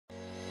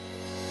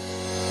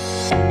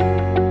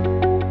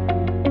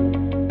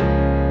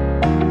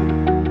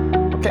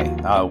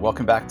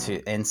Welcome back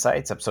to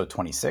Insights, episode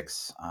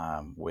 26,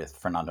 with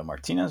Fernando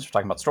Martinez. We're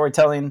talking about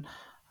storytelling.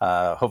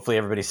 Hopefully,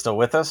 everybody's still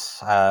with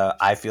us.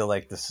 I feel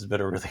like this has been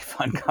a really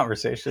fun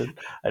conversation.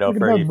 I know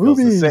Talking about Fergie feels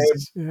the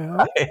movies. same.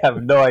 Yeah. I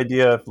have no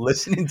idea if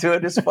listening to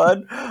it is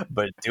fun,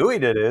 but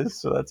doing it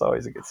is. So that's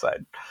always a good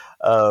sign.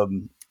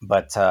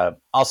 But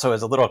also,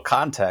 as a little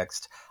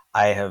context,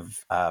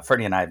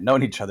 Fernie and I have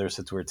known each other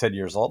since we were 10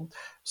 years old.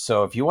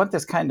 So if you want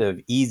this kind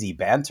of easy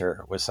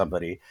banter with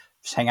somebody,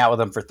 just hang out with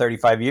them for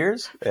 35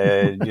 years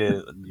and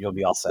you'll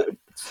be all set.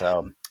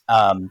 So,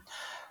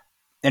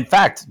 in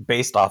fact,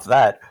 based off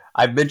that,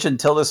 I've mentioned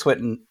Tilda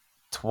Swinton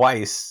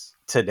twice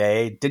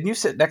today. Didn't you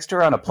sit next to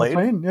her on a A plane?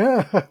 plane,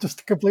 yeah,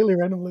 just completely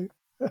randomly.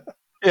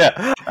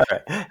 Yeah. All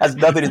right. Has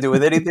nothing to do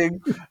with anything.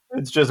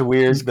 It's just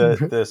weird Just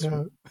that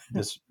yeah.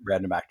 this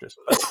random actress.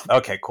 But,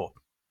 okay, cool.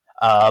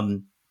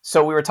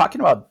 So we were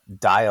talking about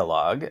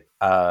dialogue,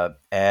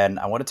 and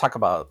I want to talk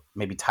about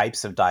maybe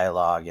types of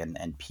dialogue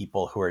and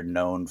people who are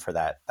known for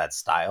that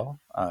style,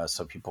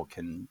 so people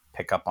can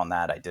pick up on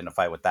that,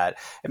 identify with that,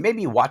 and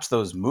maybe watch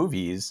those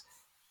movies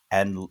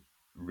and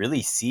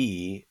really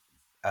see,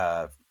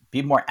 uh,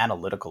 be more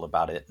analytical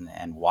about it,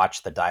 and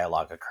watch the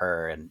dialogue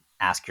occur and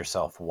ask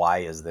yourself, why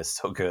is this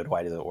so good?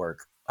 Why does it work?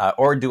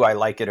 Or do I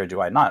like it or do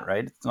I not?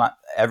 Right? It's not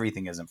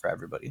everything isn't for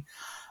everybody.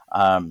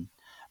 Um,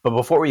 but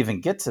before we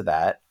even get to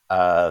that,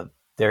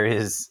 there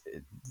is,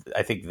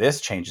 I think this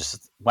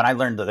changes. When I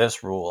learned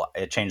this rule,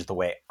 it changed the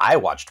way I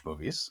watched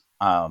movies.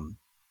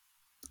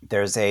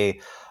 There's a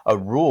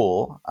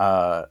rule,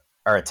 or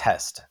a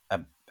test,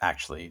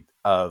 actually,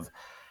 of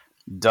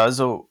does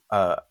a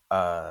uh,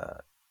 uh,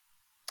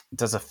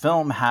 does a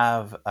film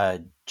have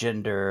a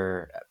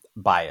gender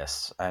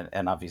bias?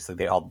 And obviously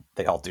they all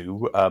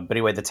do. But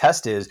anyway, the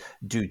test is: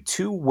 do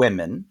two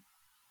women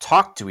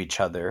talk to each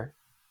other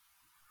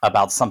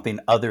about something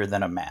other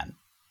than a man?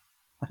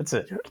 That's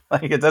it.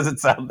 Like, it doesn't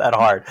sound that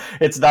hard.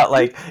 It's not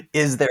like,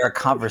 is there a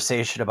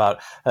conversation about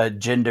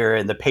gender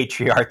and the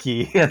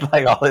patriarchy and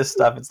like all this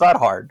stuff? It's not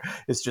hard.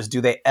 It's just, do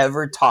they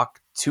ever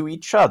talk to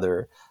each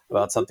other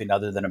about something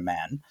other than a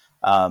man?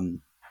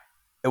 Um,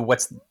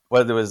 what's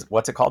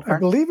it called, I Fern?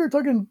 believe you're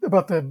talking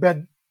about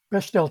the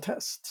Bechdel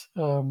test,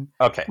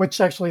 Okay.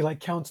 which actually like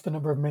counts the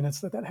number of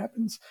minutes that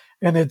happens,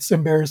 and it's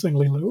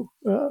embarrassingly low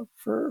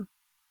for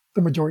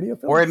the majority of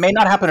Or it films. may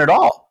not happen at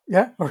all.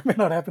 Yeah, or it may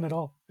not happen at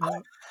all. Yeah.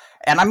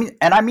 And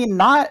I mean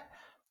not.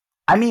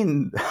 I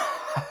mean,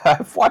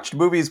 I've watched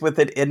movies with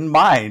it in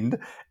mind,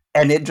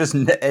 and it It just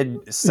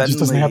doesn't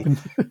suddenly happen.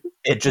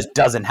 it just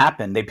doesn't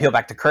happen. They peel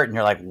back the curtain.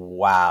 You're like,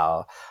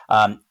 wow.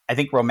 I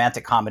think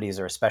romantic comedies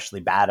are especially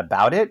bad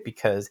about it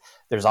because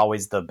there's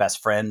always the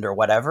best friend or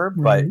whatever,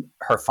 but Right.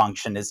 her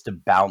function is to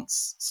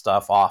bounce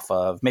stuff off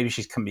of. Maybe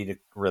she's comedic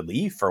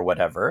relief or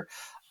whatever,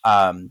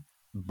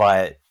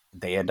 but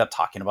they end up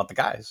talking about the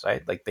guys,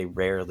 right? Like, they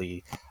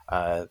rarely.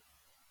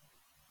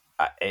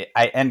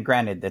 And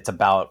granted, it's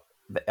about,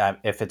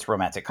 if it's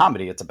romantic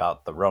comedy, it's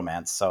about the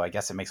romance. So I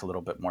guess it makes a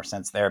little bit more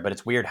sense there. But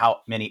it's weird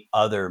how many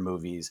other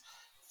movies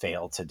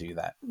fail to do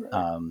that.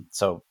 Right.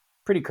 So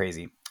pretty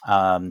crazy.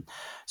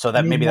 So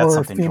that Need maybe that's more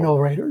something to. female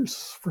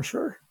writers for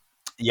sure.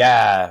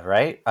 Yeah,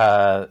 right.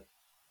 I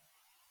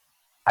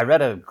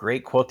read a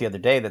great quote the other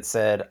day that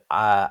said,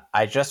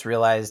 "I just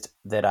realized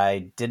that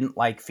I didn't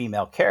like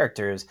female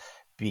characters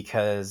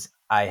because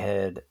I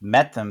had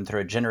met them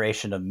through a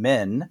generation of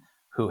men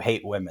who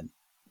hate women."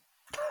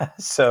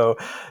 So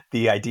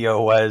the idea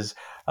was,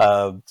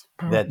 Powerful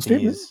that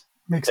statement.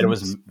 Makes that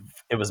sense.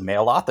 it was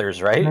male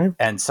authors, right? Right.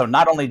 And so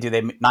not only do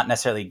they not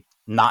necessarily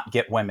not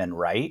get women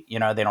right,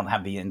 they don't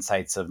have the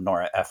insights of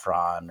Nora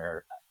Ephron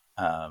or,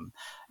 um,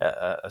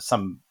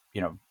 some,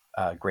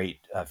 great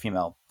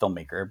female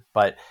filmmaker,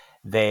 but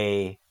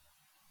they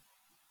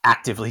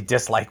actively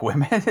dislike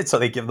women, so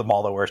they give them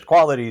all the worst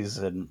qualities,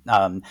 and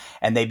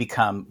they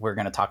become. We're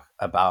going to talk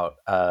about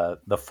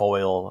the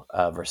foil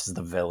versus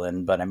the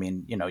villain, but I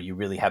mean, you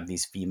really have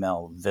these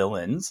female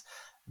villains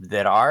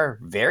that are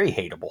very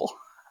hateable,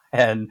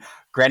 and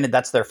granted,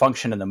 that's their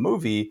function in the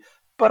movie,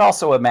 but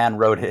also a man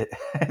wrote it,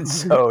 and Right.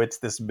 so it's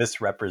this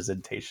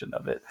misrepresentation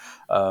of it.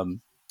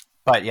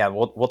 But yeah,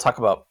 we'll talk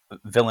about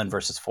villain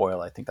versus foil.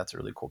 I think that's a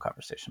really cool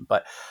conversation.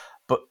 But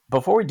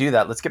before we do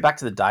that, let's get back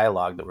to the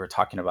dialogue that we were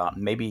talking about,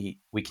 and maybe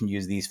we can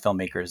use these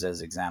filmmakers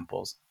as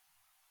examples.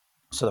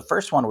 So the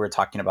first one we were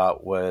talking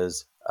about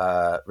was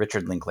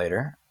Richard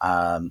Linklater,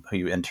 who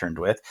you interned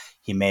with.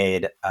 He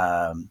made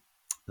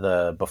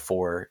the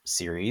Before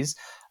series,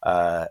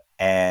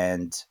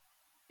 and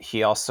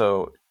he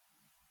also,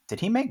 did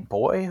he make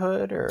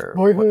Boyhood, or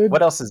what? Boyhood,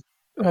 What else is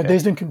okay?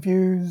 Dazed and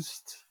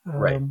Confused,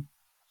 Right.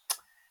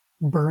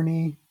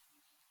 Bernie.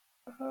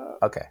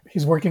 Okay.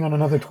 He's working on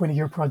another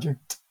 20-year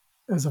project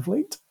as of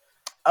late.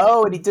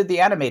 Oh, and he did the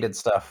animated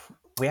stuff.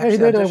 We Yeah, he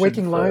actually did auditioned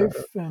Waking for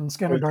Life and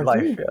Scanner Waking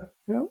Life. Darkly.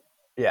 Yeah. Yeah.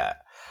 Yeah.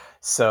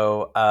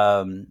 So,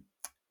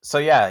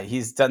 yeah,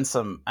 he's done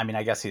some. I mean,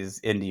 I guess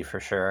he's indie for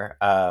sure.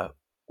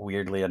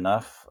 Weirdly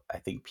enough, I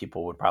think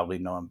people would probably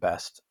know him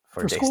best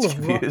for for Days School of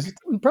Rock. Confused.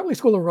 Probably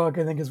School of Rock,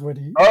 I think, is what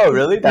he. Oh,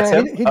 really? That's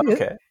Yeah, him?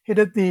 Okay. he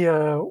did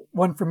the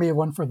one for me,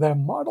 one for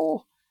them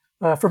model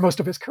for most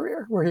of his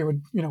career, where he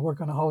would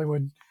work on a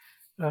Hollywood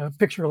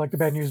picture like the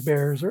Bad News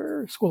Bears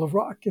or School of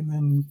Rock, and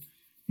then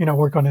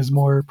work on his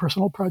more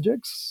personal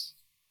projects.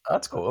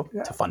 That's cool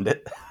Yeah, to fund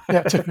it,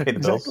 yeah, pay the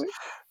bills. exactly.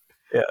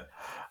 Yeah.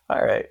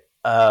 All right.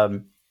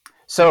 Um,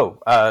 so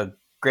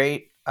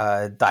great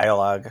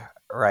dialogue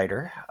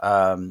writer.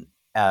 For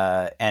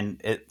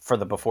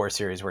the Before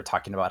series, we're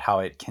talking about how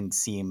it can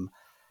seem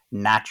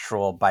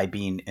natural by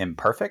being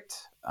imperfect.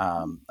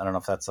 I don't know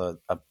if that's a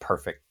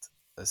perfect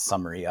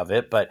summary of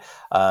it, but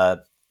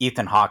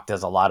Ethan Hawke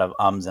does a lot of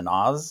ums and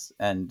ahs,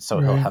 and so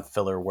he'll Right, have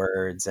filler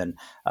words, and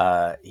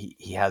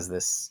he has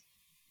this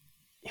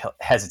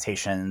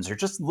hesitations or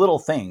just little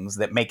things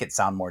that make it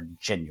sound more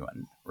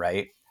genuine,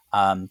 right?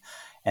 Um,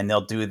 and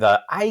they'll do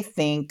the I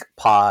think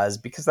pause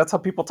because that's how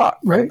people talk,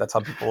 right? right. That's how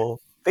people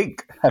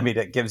think. I mean,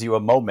 it gives you a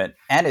moment,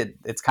 and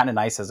it's kind of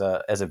nice as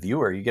a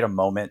viewer. You get a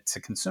moment to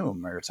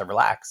consume or to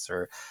relax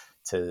or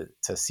to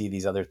see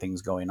these other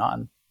things going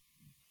on.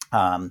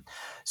 Um,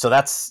 so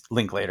that's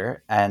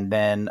Linklater, and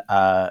then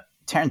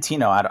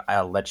Tarantino.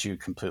 I'll let you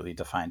completely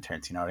define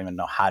Tarantino. I don't even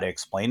know how to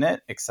explain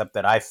it, except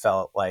that I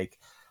felt like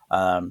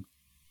um,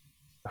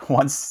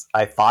 once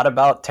I thought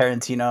about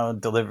Tarantino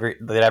delivery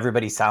that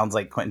everybody sounds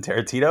like Quentin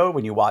Tarantino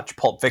when you watch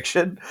Pulp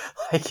Fiction.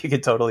 Like you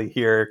can totally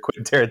hear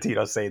Quentin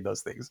Tarantino saying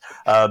those things.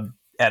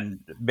 And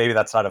maybe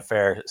that's not a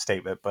fair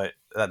statement, but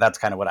that's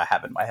kind of what I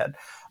have in my head.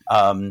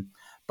 And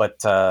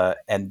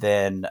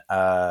then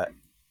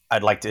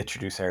I'd like to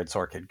introduce Aaron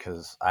Sorkin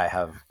because I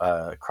have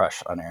a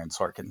crush on Aaron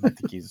Sorkin. I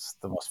think he's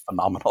the most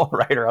phenomenal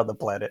writer on the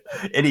planet,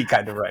 any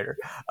kind of writer.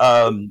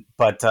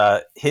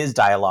 But his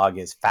dialogue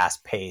is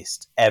fast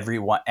paced.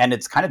 Everyone, and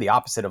it's kind of the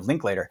opposite of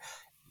Linklater.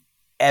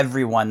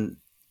 Everyone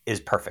is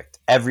perfect.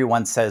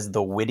 Everyone says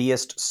the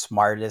wittiest,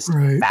 smartest,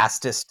 Right.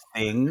 fastest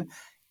thing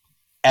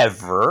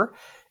ever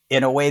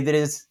in a way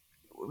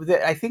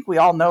that I think we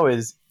all know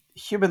is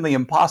humanly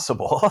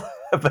impossible,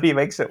 but he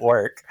makes it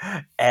work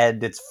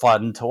and it's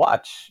fun to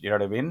watch. You know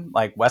what I mean?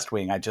 Like West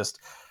Wing, I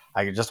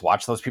could just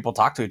watch those people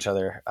talk to each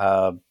other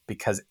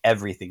because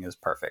everything is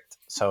perfect.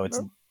 So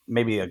it's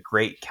maybe a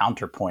great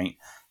counterpoint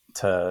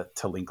to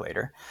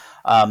Linklater.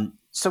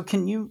 So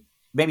can you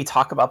maybe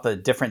talk about the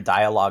different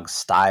dialogue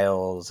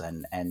styles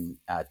and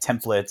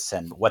templates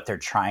and what they're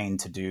trying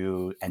to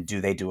do, and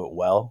do they do it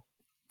well?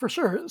 For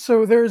sure.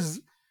 So there's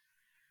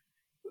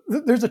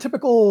a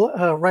typical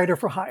writer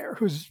for hire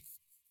who's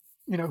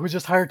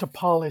just hired to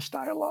polish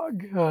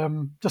dialogue,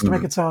 just to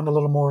make Mhm. it sound a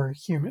little more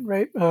human,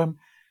 right?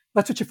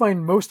 That's what you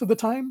find most of the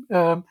time.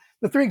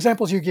 The three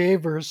examples you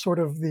gave are sort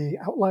of the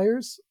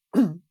outliers.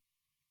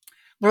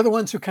 They're the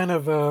ones who kind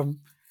of are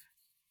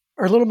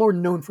a little more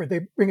known for it. They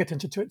bring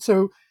attention to it.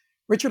 So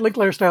Richard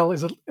Linklater's style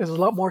is a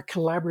lot more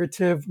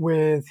collaborative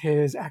with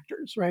his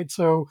actors, right?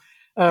 So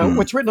Mm.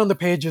 what's written on the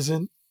page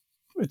isn't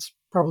it's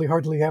probably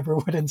hardly ever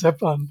what ends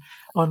up on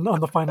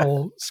the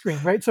final screen,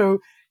 right? So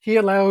he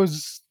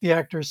allows the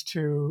actors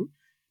to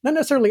not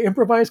necessarily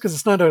improvise because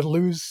it's not a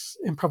loose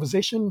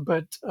improvisation,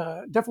 but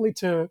definitely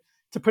to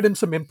put in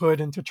some input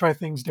and to try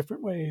things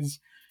different ways.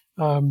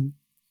 Um,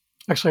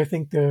 Actually, I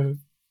think the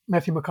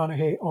Matthew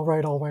McConaughey, all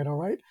right, all right, all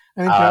right.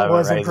 I think that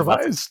was Right, he's about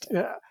to. improvised.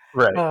 Yeah.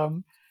 Right.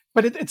 Um,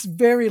 but it's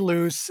very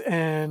loose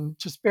and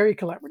just very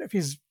collaborative.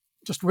 He's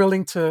just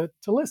willing to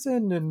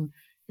listen, and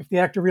if the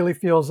actor really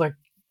feels like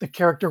the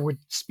character would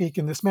speak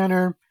in this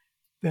manner,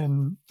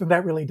 then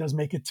that really does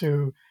make it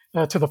to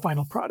the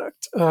final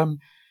product.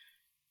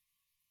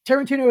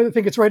 Tarantino, I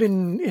think it's right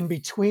in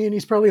between.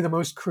 He's probably the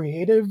most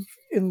creative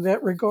in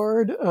that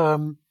regard.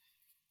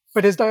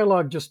 But his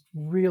dialogue just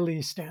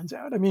really stands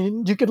out. I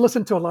mean, you could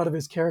listen to a lot of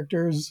his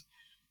characters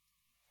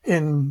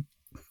in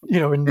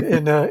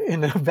in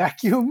a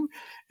vacuum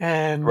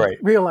and Right.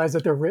 realize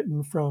that they're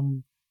written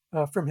from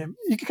him.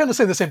 You can kind of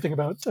say the same thing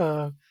about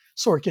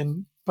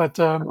Sorkin, but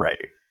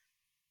Right.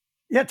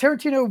 yeah,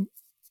 Tarantino,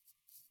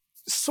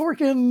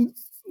 Sorkin.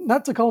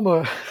 Not to call him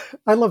a,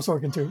 I love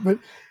Sorkin too, but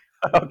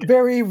Okay.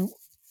 very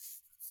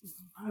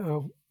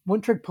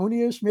one trick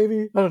pony-ish,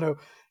 maybe. I don't know.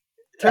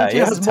 Yeah, he Tarantino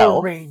has a has more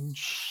tell.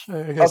 range,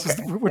 I guess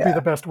Okay. would be Yeah.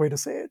 the best way to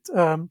say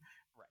it.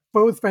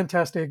 Both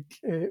fantastic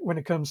when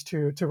it comes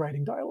to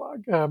writing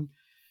dialogue.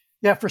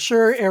 Yeah, for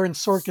sure, Aaron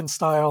Sorkin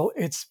style.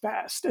 It's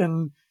fast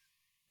and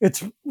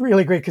it's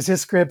really great because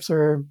his scripts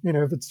are,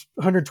 if it's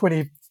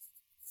 120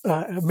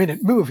 a minute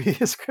movie,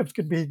 his scripts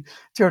could be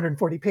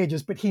 240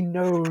 pages, but he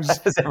knows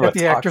Because that everyone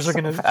the actors talks are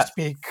so going to fast.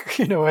 speak,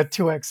 at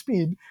 2x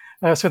speed,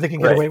 so they can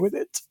get Right. away with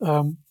it.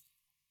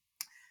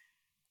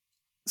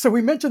 So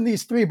we mentioned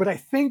these three, but I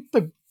think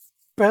the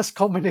best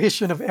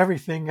culmination of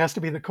everything has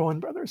to be the Coen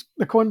brothers.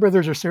 The Coen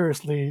brothers are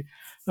seriously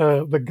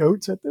the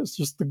goats at this,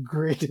 just the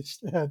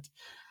greatest at.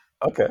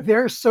 Okay.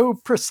 They're so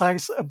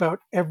precise about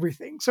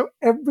everything. So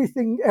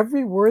everything,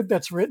 every word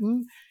that's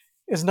written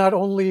is not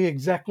only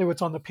exactly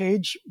what's on the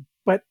page,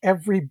 but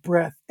every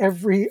breath,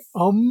 every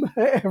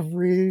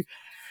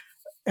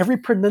every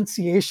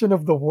pronunciation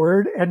of the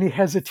word, any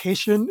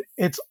hesitation,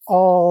 it's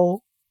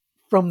all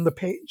from the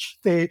page.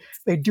 They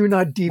do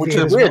not Which deviate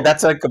is as weird. well.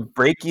 That's like a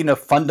breaking a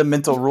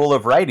fundamental rule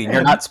of writing. You're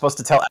And not supposed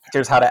to tell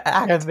actors how to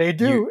and act. they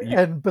do,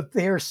 but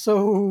they're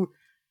so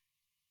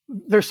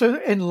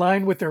in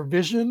line with their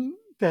vision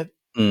that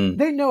mm,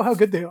 they know how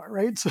good they are,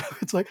 right? So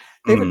it's like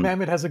David mm,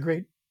 Mamet has a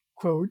great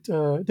quote.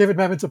 David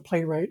Mamet's a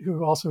playwright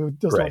who also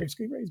does a lot right. of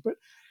screenwrites, but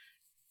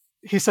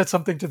he said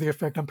something to the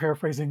effect, I'm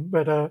paraphrasing,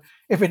 but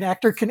if an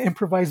actor can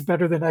improvise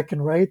better than I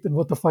can write, then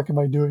what the fuck am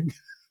I doing?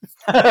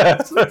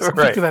 Something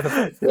Right. to that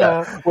effect.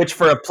 Yeah. Which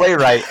for a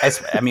playwright,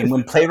 I mean,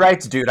 when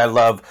playwrights, dude, I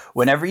love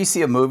whenever you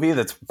see a movie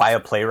that's by a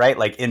playwright,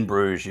 like In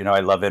Bruges,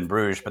 I love In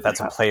Bruges, but that's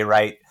a Yeah,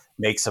 playwright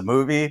makes a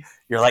movie,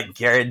 you're like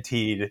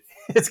guaranteed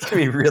it's going to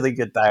be really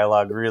good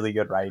dialogue, really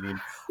good writing.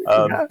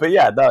 yeah, But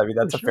yeah, no, I mean,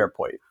 for that's a fair sure.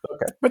 point.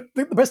 Okay. But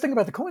the best thing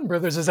about the Coen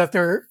brothers is that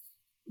their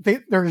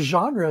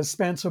genres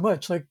span so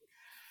much. Like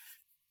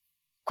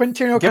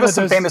Quentin Tarantino Give kind us of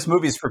some does. famous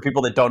movies for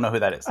people that don't know who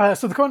that is.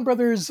 So the Coen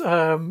brothers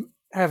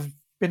have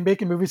been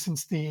making movies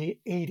since the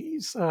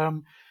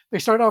 '80s. They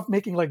started off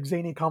making like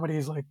zany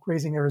comedies like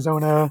Raising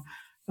Arizona.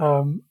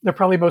 They're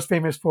probably most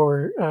famous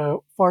for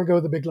Fargo,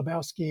 The Big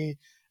Lebowski,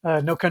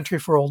 No Country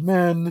for Old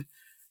Men.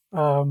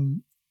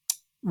 Um,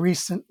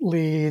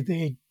 Recently,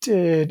 they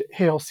did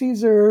Hail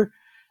Caesar.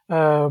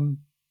 Um,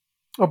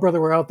 Oh Brother,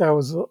 We're Out. That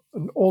was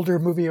an older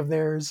movie of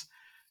theirs.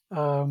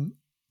 Um,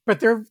 but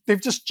they've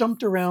just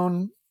jumped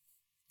around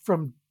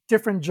from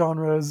different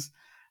genres.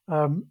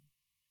 Um,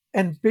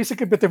 and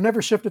basically, but they've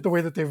never shifted the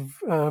way that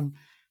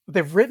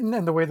they've written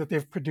and the way that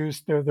they've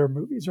produced their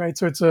movies, right?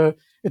 So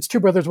it's two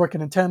brothers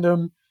working in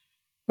tandem,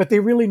 but they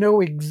really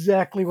know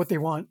exactly what they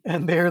want,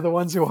 and they're the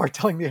ones who are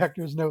telling the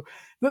actors no.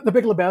 The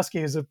Big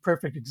Lebowski is a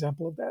perfect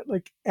example of that.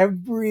 Like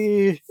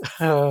every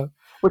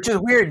Which is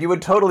weird. You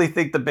would totally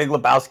think The Big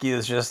Lebowski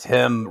is just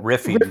him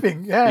riffing.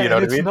 riffing, yeah, You know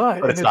and what I it's mean? not,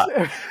 But and it's not.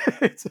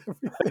 it's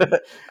everything.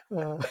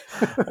 Uh,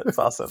 That's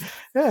awesome.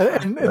 yeah,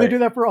 and they Right. do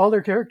that for all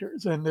their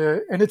characters, and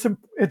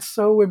it's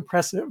so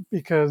impressive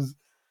because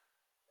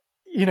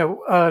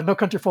No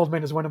Country for Old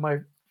Men is one of my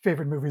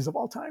favorite movies of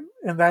all time,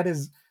 and that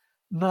is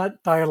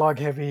not dialogue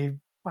heavy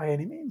by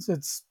any means.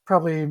 It's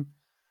probably,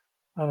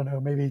 I don't know,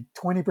 maybe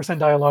 20%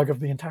 dialogue of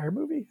the entire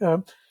movie,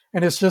 and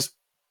it's just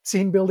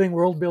scene building,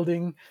 world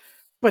building,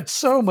 but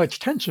so much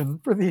tension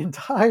for the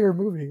entire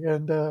movie,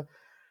 and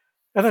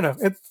I don't know,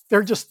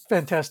 they're just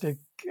fantastic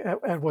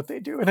at what they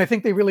do, and I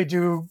think they really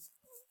do.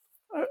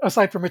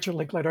 Aside from Richard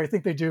Linklater, I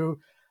think they do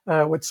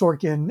what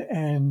Sorkin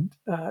and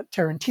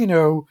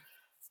Tarantino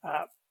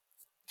uh,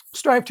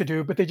 strive to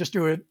do, but they just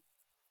do it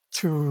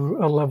to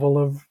a level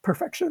of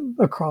perfection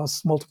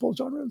across multiple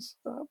genres.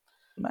 So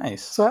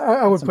Nice. I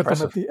That's would put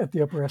them impressive. at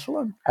the upper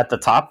echelon, At the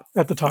top?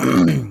 at the top.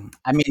 Yeah,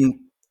 I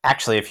mean,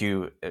 actually, if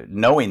you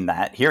knowing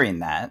that, hearing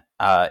that,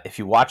 if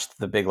you watched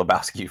The Big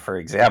Lebowski, for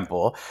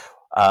example,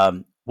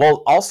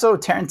 well, also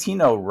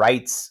Tarantino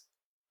writes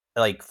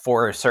like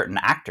for certain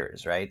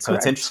actors, right? So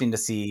it's correct, interesting to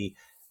see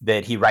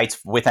that he writes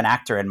with an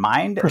actor in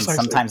mind, and precisely.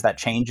 sometimes that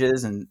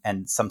changes,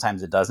 and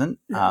sometimes it doesn't.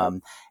 Yeah,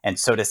 And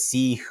so to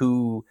see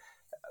who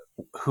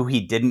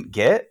he didn't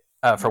get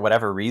for yeah,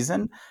 whatever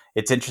reason,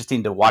 it's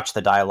interesting to watch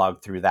the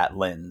dialogue through that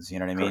lens. You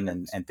know what I mean?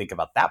 correct. And think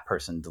about that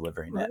person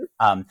delivering it.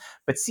 Right,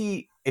 But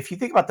see, if you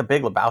think about the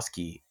Big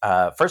Lebowski,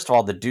 first of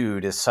all, the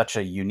dude is such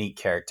a unique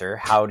character.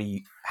 How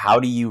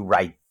do you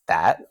write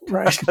that?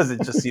 right. Because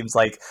it just seems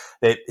like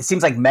it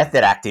seems like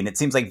method acting. It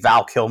seems like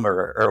Val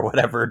Kilmer or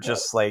whatever,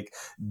 just like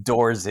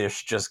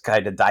Doors-ish, just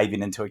kind of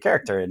diving into a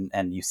character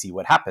and you see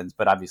what happens.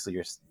 But obviously,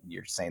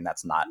 you're saying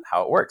that's not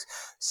how it works.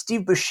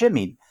 Steve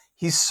Buscemi,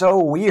 he's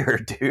so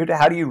weird, dude.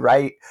 How do you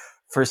write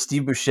for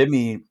Steve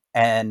Buscemi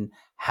and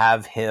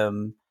have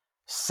him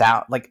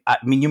sound like? I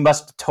mean, you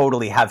must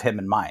totally have him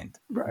in mind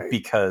Right.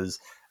 because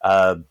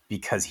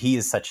he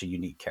is such a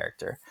unique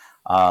character.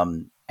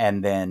 And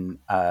then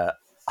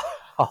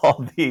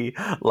all the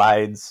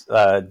lines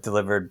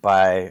delivered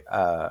by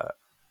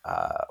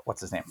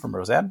what's his name from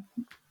Roseanne,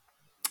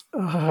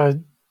 Uh,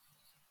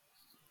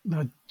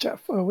 Not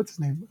Jeff. What's his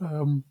name?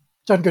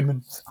 John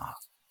Goodman.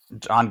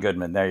 John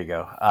Goodman. There you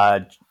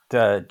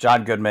go.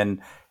 John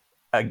Goodman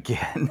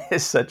again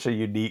is such a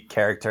unique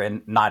character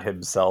and not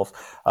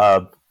himself.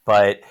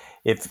 But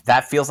if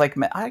that feels like,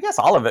 I guess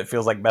all of it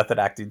feels like method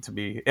acting to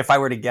me. If I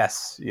were to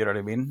guess, you know what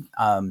I mean.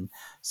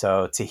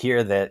 So to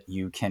hear that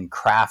you can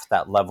craft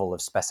that level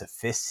of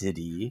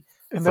specificity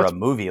And for a that's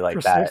movie like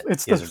precisely that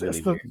it's is it's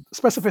really the weird.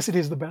 specificity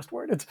is the best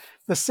word. It's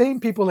the same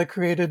people that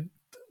created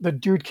the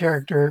dude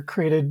character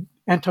created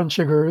Anton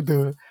Chigurh,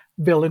 the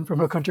villain from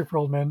A Country for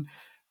Old Men,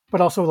 but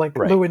also like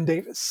Right, Lewin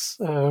Davis,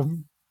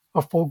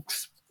 a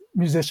folks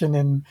musician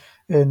in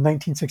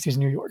 1960s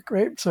New York,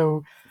 right?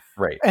 So,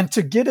 right. and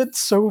to get it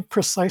so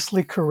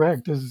precisely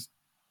correct is,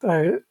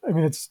 I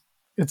mean, it's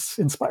It's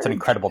an inspiring.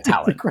 incredible It's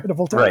talent.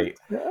 incredible talent. Right.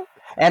 Yeah,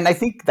 And I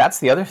think that's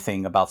the other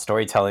thing about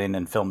storytelling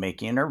and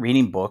filmmaking or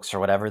reading books or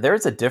whatever.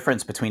 There's a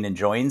difference between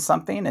enjoying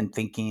something and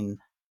thinking,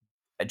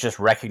 just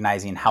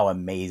recognizing how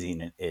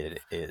amazing it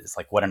is,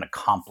 like what an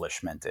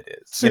accomplishment it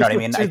is. You to know what I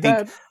mean? I to think,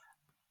 that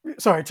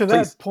sorry to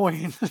please. that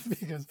point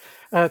because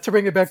to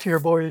bring it back to your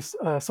boy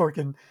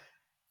Sorkin,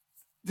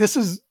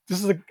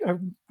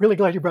 I'm really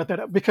glad you brought that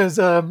up because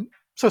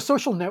so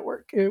Social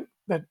Network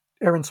that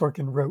Aaron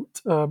Sorkin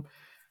wrote. Not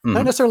Hmm.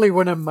 necessarily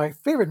one of my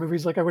favorite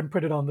movies. Like I wouldn't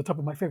put it on the top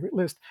of my favorite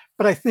list,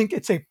 but I think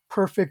it's a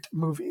perfect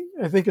movie.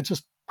 I think it's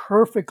just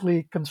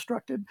perfectly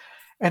constructed,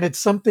 and it's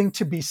something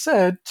to be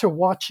said to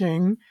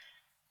watching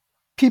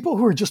people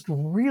who are just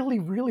really,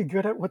 really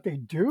good at what they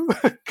do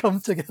come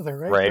together,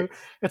 right? Right. So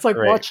it's like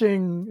Right.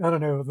 watching, I don't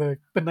know, the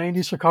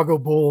 '90s Chicago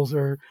Bulls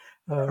or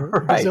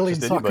Right. Brazilian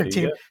Just soccer anybody.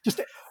 Yeah. team.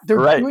 Just they're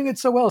Right. doing it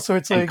so well. So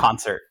it's In like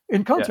concert.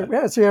 in concert,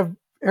 Yeah. yeah. So you have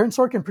Aaron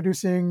Sorkin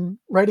producing,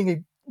 writing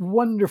a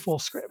wonderful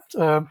script.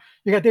 You got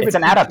It's David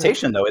an Fincher.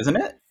 adaptation, though, isn't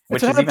it? It's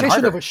Which an is even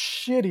adaptation of harder. a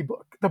shitty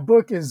book. The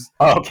book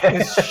Oh, okay.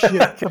 is shit.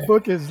 The Okay.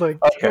 book is like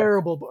Okay.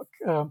 terrible book.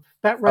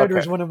 That writer Okay.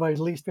 is one of my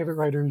least favorite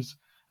writers.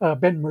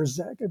 Ben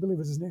Merzak, I believe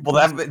is his name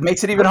Well, from that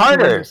makes it even Peaky harder.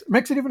 Blinders. It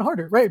makes it even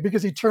harder, right?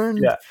 Because he turned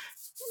Yeah.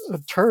 a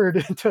turd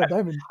into a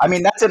diamond. I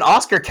mean, that's an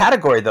Oscar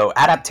category, though.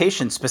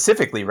 Adaptation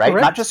specifically, right?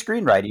 Not Correct? just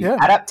screenwriting. Yeah.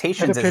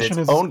 Adaptations is its Adaptation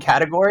is own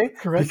category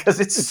correct. because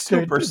it's It's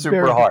super, super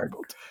very hard.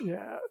 difficult.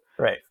 Yeah.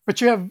 Right.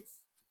 But you have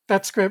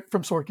that script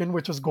from Sorkin,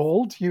 which is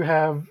gold. You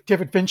have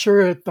David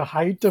Fincher at the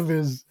height of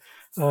his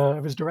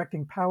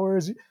directing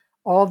powers.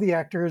 All the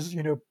actors,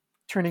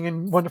 turning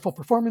in wonderful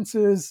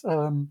performances.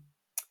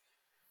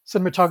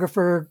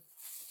 Cinematographer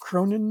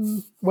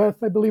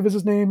Cronenweth, I believe is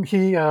his name.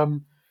 He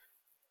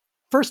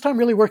first time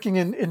really working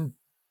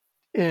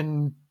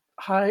in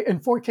high in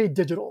 4K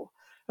digital.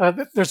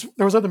 There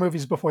was other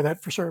movies before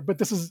that for sure, but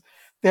this is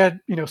they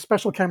had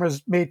special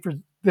cameras made for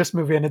this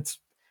movie, and it's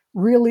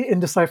really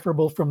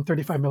indecipherable from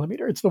 35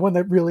 millimeter. It's the one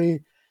that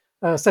really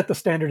set the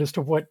standard as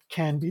to what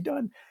can be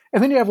done.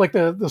 And then you have like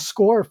the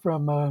score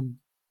from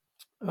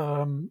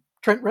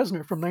Trent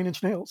Reznor from Nine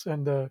Inch Nails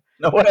and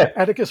No way.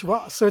 Atticus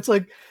Ross. So it's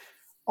like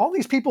all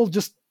these people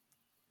just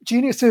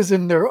geniuses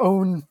in their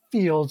own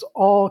fields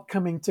all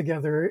coming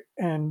together,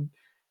 and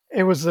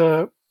it was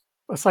a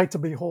sight to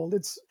behold.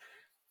 It's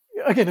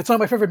again, it's not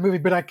my favorite movie,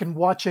 but I can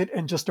watch it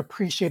and just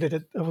appreciate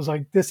it. I was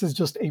like, this is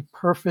just a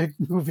perfect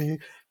movie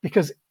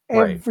because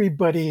Right.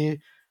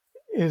 everybody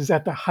is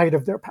at the height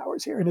of their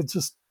powers here, and it's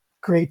just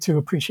great to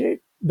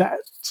appreciate that.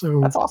 So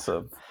That's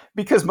awesome.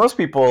 Because most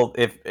people,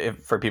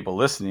 if for people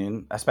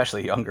listening,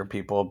 especially younger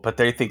people, but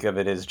they think of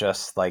it as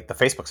just like the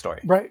Facebook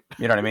story. right,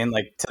 You know what I mean?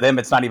 Like to them,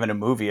 it's not even a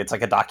movie; it's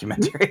like a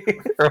documentary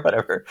or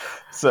whatever.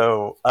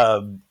 So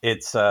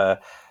it's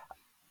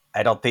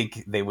I don't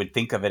think they would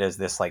think of it as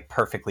this like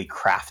perfectly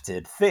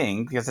crafted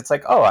thing because it's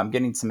like, oh, I'm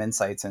getting some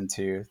insights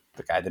into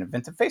the guy that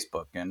invented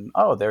Facebook, and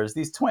oh, there's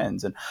these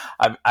twins, and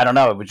I don't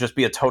know, it would just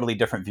be a totally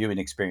different viewing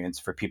experience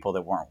for people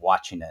that weren't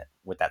watching it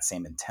with that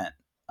same intent.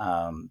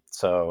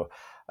 So,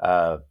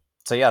 uh,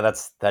 so yeah,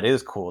 that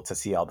is cool to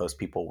see all those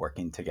people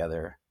working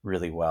together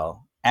really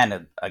well,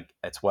 and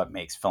it's what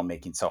makes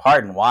filmmaking so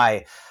hard, and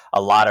why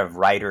a lot of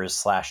writers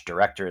slash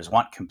directors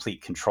want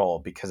complete control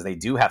because they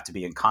do have to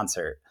be in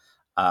concert,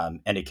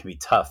 and it can be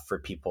tough for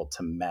people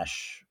to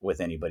mesh with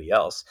anybody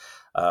else.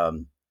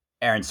 Um,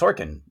 Aaron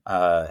Sorkin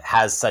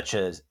has such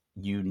a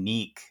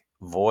unique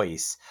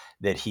voice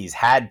that he's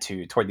had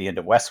to toward the end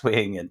of West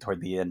Wing and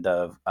toward the end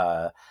of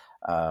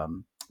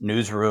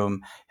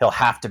Newsroom. He'll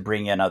have to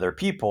bring in other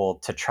people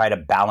to try to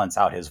balance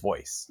out his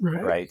voice,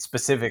 right, right?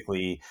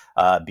 Specifically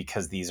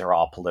because these are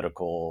all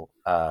political,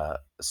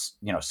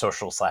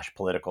 social slash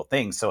political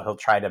things. So he'll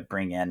try to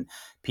bring in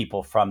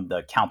people from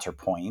the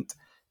counterpoint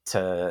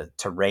to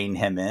rein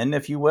him in,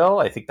 if you will.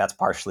 I think that's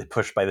partially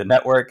pushed by the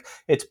network.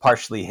 It's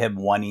partially him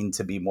wanting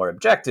to be more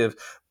objective,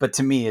 but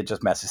to me, it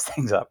just messes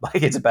things up.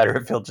 Like it's better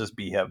if he'll just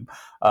be him.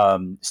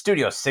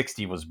 Studio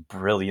 60 was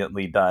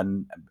brilliantly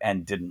done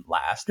and didn't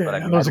last, but yeah, I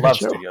that mean, I was a good love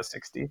show. Studio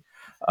 60,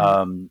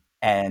 Yeah,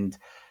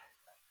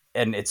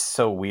 and it's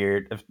so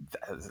weird.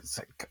 It's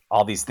like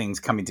all these things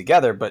coming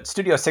together, but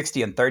Studio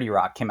 60 and 30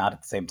 Rock came out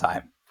at the same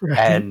time. right.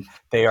 And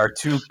they are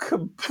two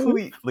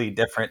completely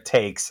different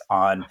takes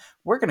on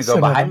we're going to go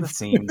Set behind up. the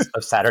scenes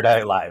of Saturday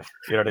Night Live.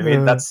 You know what I mean?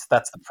 Uh,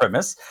 That's the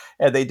premise,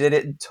 and they did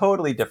it in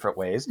totally different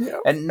ways. yeah,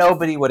 And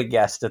nobody would have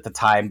guessed at the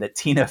time that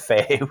Tina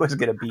Fey was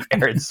going to be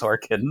Aaron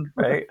Sorkin,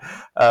 right?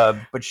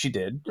 But she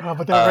did. oh,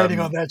 but that writing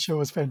on Um, that show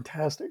was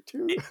fantastic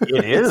too.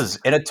 it It's is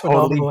in a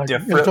totally phenomenal acting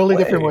in a different totally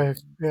different way. way.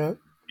 Yeah,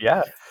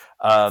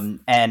 Yeah.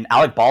 And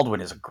Alec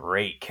Baldwin is a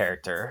great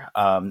character.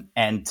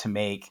 And to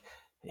make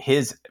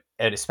his,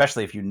 and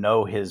especially if you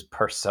know his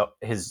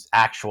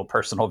actual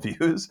personal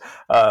views,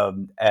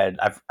 and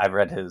I've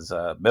read his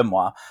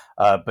memoir,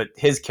 but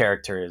his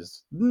character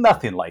is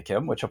nothing like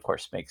him, which of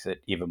course makes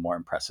it even more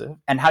impressive.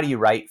 And how do you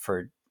write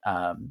for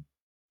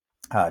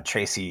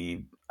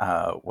Tracy?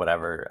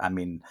 Whatever. I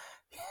mean,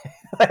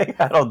 like,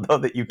 I don't know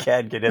that you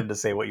can get him to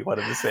say what you want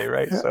him to say,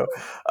 right? yeah. So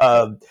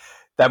um,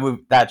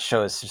 that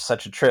show is just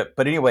such a trip.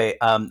 But anyway,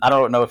 I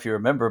don't know if you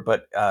remember,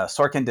 but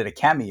Sorkin did a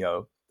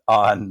cameo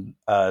on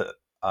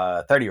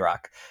 30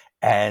 Rock,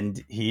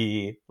 and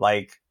he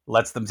like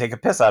lets them take a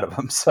piss out of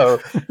him. So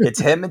it's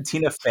him and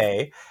Tina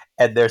Fey,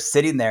 and they're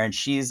sitting there, and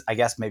she's, I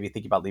guess, maybe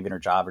thinking about leaving her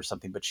job or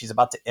something, but she's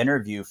about to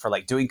interview for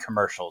like doing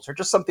commercials or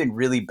just something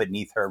really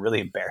beneath her, really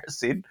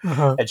embarrassing.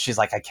 Uh-huh. And she's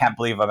like, I can't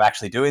believe I'm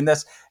actually doing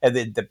this. And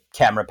then the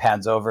camera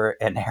pans over,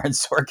 and Aaron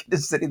Sorkin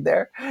is sitting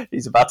there.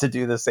 He's about to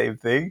do the same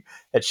thing,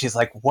 and she's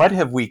like, "What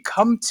have we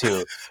come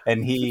to?"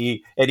 And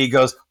he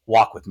goes,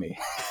 "Walk with me."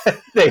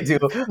 they do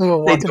A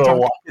little they walk do and a talk.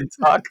 walk and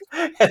talk,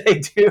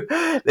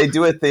 and they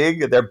do a thing.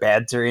 They're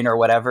bantering or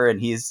whatever, and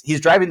he's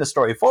driving the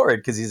story forward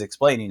because he's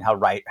explaining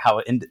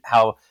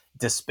how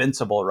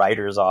dispensable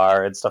writers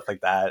are and stuff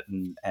like that,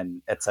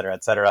 and et cetera,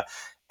 et cetera.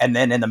 And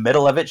then in the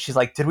middle of it, she's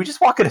like, "Did we just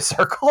walk in a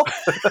circle?"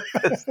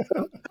 Because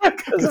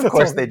Because of that's all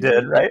course we they do.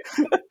 did, right?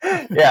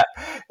 Yeah,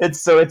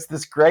 it's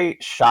this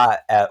great shot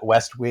at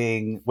West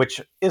Wing, which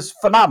is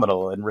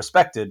phenomenal and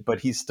respected, but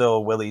he's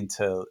still willing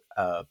to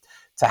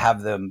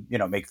have them,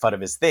 make fun of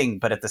his thing.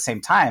 But at the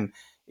same time,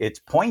 it's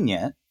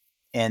poignant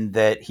in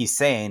that he's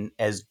saying,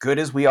 as good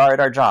as we are at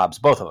our jobs,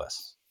 both of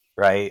us,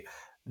 right?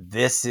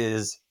 This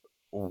is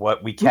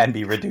what we can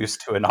be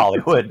reduced to in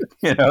Hollywood,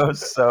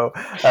 So,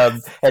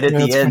 and at Yeah,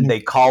 the it's end, funny. they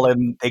call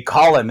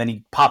him, and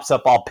he pops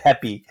up all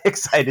peppy,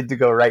 excited to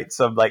go write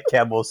some like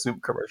Campbell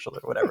soup commercial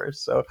or whatever.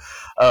 So,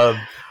 um,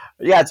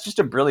 yeah, it's just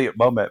a brilliant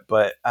moment,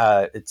 but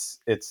it's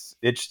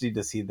interesting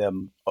to see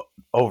them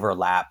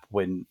overlap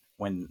when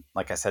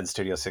like I said,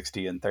 Studio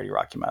 60 and 30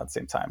 Rock came out at the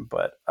same time.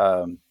 But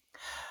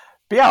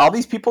yeah, all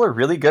these people are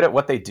really good at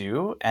what they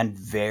do and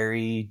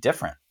very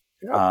different.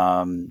 Yep.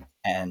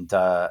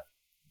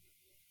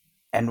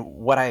 And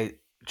what I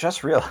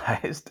just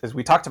realized is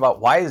we talked about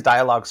why is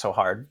dialogue so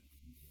hard.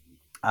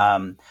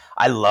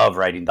 I love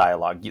writing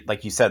dialogue.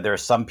 Like you said, there are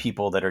some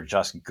people that are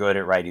just good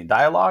at writing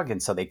dialogue,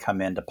 and so they come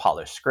in to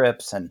polish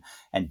scripts and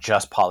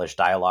just polish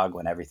dialogue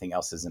when everything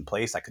else is in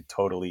place. I could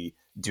totally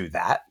do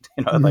that.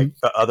 Hmm. Like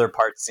the other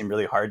parts seem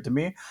really hard to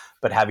me,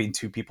 but having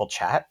two people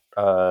chat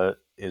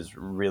is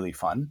really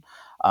fun.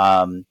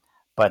 Um,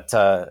 but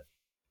uh,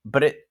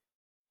 but it.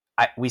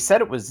 We said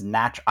it was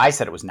natural. I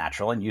said it was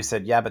natural, and you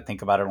said, "Yeah, but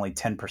think about it. Only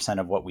 10%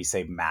 of what we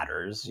say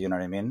matters." You know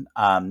what I mean?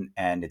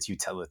 And it's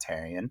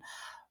utilitarian,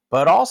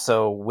 but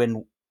also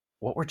when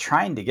what we're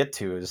trying to get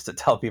to is to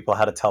tell people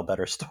how to tell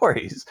better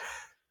stories.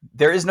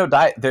 There's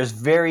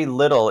very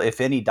little,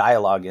 if any,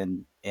 dialogue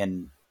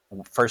in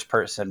first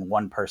person,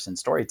 one person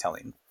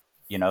storytelling.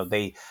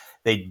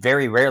 They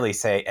very rarely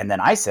say, and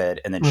then I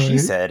said, and then she Right.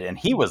 said, and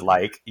he was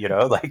like,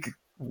 like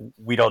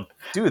we don't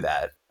do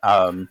that.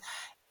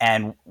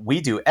 And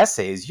we do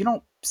essays. You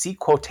don't see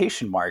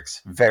quotation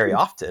marks very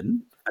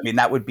often. I mean,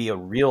 that would be a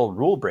real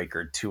rule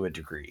breaker to a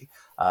degree.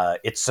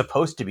 It's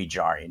supposed to be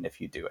jarring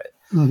if you do it.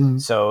 Hmm.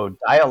 So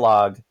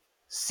dialogue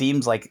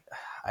seems like,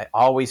 I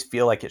always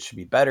feel like it should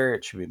be better.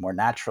 It should be more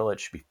natural. It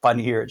should be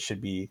funnier. It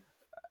should be,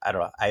 I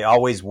don't know. I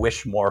always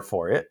wish more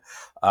for it.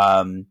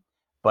 Um,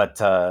 but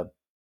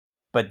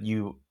but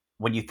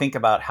when you think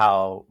about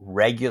how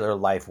regular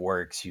life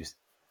works,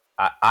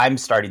 I'm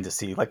starting to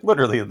see, like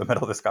literally in the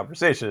middle of this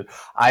conversation,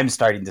 I'm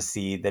starting to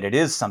see that it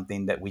is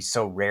something that we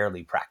so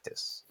rarely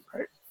practice.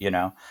 Right. You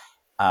know,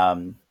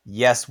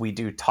 yes, we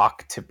do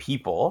talk to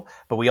people,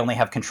 but we only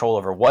have control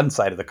over one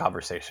side of the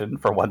conversation,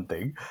 for one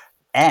thing,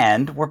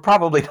 and we're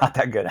probably not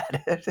that good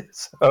at it.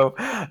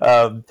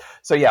 Um,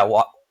 so yeah,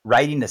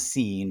 writing a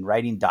scene,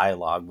 writing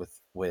dialogue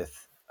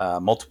with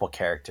multiple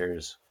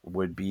characters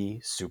would be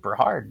super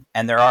hard.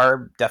 And there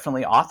are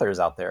definitely authors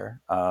out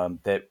there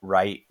that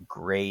write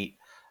great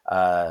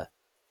uh,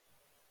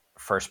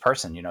 first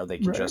person. They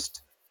can Right.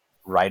 just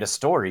write a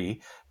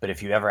story, but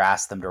if you ever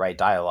ask them to write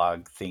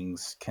dialogue,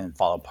 things can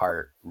fall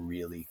apart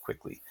really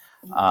quickly.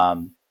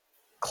 Um,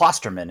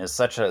 Klosterman is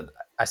such a.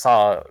 I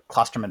saw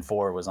Klosterman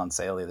 4 was on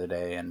sale the other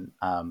day, and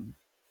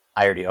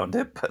I already owned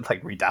it, but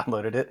like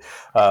re-downloaded it.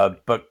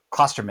 But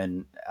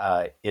Klosterman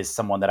is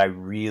someone that I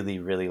really,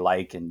 really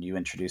like, and you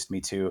introduced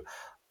me to.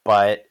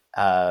 But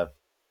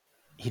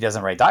he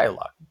doesn't write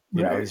dialogue.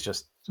 Right. He's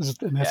just,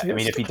 Just an yeah. I mean,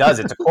 essayist. if he does,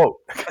 it's a quote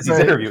because he's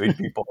Right. interviewing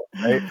people,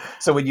 right?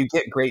 So when you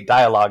get great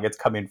dialogue, it's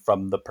coming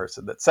from the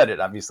person that said it.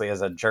 Obviously,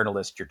 as a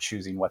journalist, you're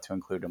choosing what to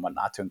include and what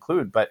not to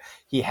include. But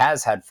he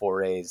has had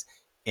forays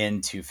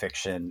into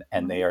fiction,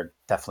 and they are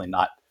definitely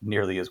not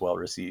nearly as well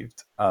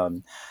received. Yeah.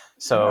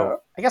 So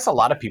I guess a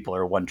lot of people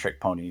are one trick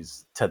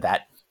ponies to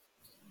that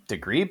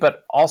degree.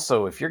 But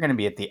also, if you're going to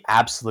be at the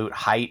absolute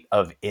height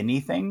of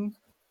anything,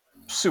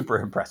 super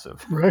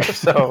impressive. Right.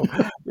 So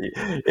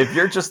if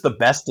you're just the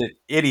best at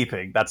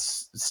anything,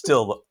 that's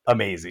still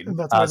amazing. And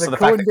that's why the So the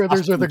fact Coen that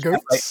brothers are Klosterman the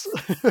can't write,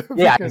 goats.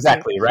 yeah, Because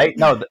exactly, right?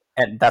 No,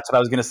 and that's what I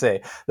was going to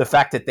say. The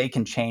fact that they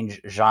can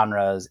change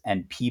genres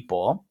and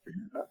people,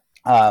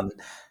 um,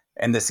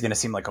 and this is going to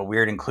seem like a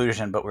weird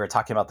inclusion, but we were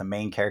talking about the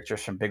main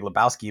characters from Big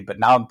Lebowski, but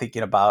now I'm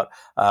thinking about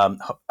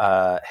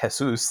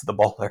Jesus, the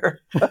bowler,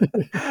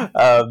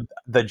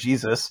 the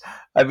Jesus.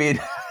 I mean,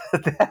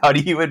 how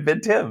do you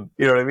invent him?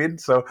 You know what I mean?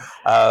 So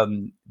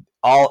um,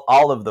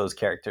 all of those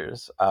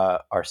characters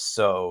are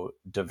so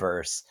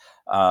diverse.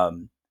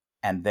 Um,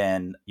 and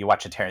then you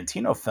watch a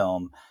Tarantino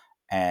film,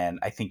 and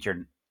I think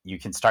you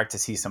can start to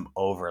see some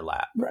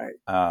overlap right.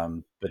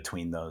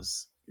 between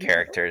those Yeah.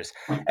 characters.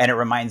 And it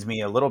reminds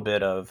me a little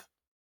bit of,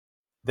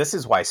 this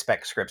is why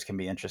spec scripts can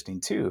be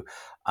interesting too.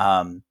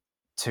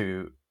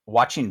 To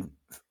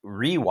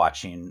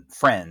rewatching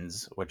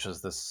Friends, which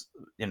was this,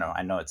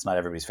 I know it's not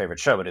everybody's favorite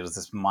show, but it was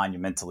this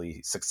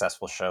monumentally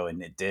successful show,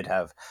 and it did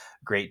have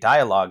great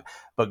dialogue.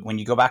 But when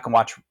you go back and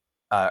watch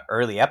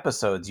early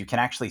episodes, you can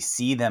actually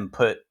see them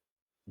put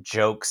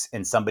jokes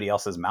in somebody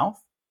else's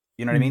mouth.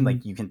 You know what I mean? Mhm.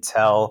 Like, you can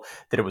tell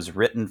that it was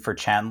written for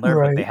Chandler,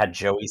 but they Right. had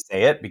Joey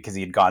say it because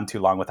he had gone too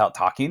long without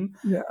talking.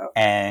 Yeah.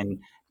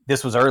 And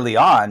this was early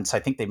on, so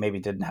I think they maybe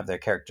didn't have their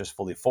characters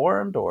fully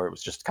formed, or it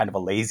was just kind of a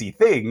lazy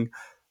thing.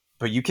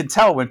 But you can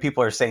tell when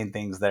people are saying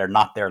things that are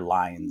not their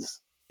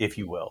lines, if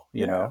you will,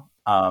 Yeah.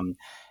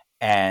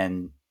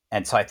 and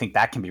so I think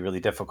that can be really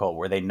difficult,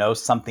 where they know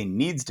something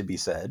needs to be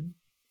said,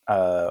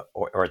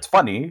 or it's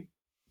funny,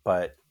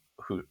 but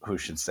who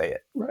should say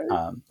it? Right.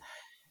 Um,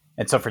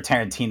 and so for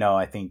Tarantino,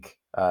 I think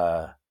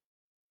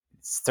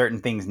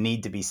certain things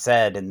need to be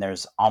said, and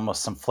there's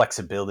almost some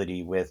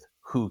flexibility with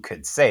who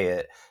could say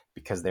it,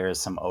 because there is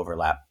some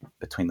overlap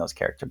between those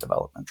character True.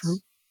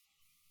 developments.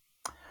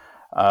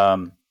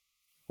 Um,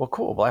 well,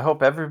 cool. Well, I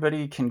hope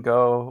everybody can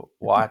Go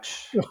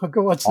watch some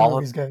all of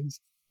movies, guys.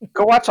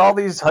 go watch all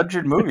these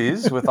 100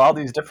 movies with all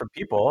these different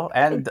people,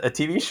 and a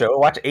TV show.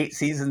 Watch 8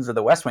 seasons of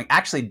The West Wing.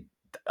 Actually,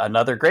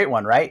 another great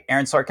one, right?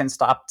 Aaron Sorkin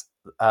stopped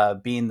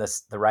being the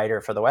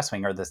writer for The West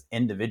Wing, or this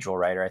individual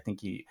writer. I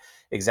think he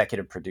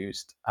executive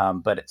produced,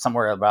 but it's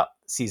somewhere about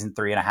season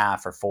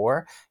 3.5 or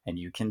 4, and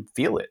you can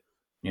feel it.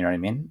 You know what I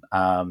mean?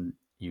 Uh,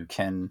 you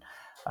can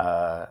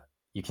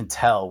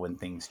tell when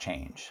things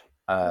change.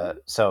 Right.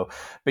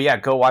 But yeah,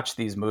 go watch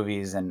these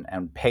movies,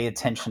 and pay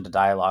attention to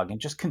dialogue,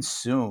 and just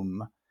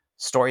consume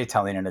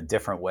storytelling in a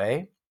different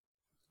way.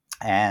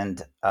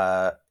 And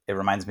it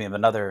reminds me of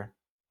another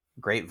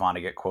great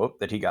Vonnegut quote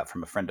that he got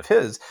from a friend of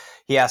his.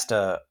 He asked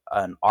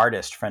an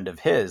artist friend of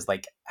his,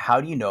 like,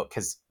 how do you know?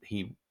 Because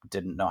he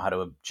didn't know how to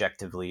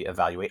objectively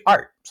evaluate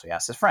art. So he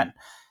asked his friend,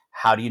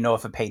 how do you know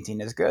if a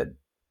painting is good?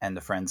 And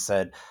the friend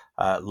said,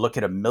 look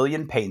at a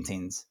million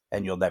paintings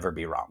and you'll never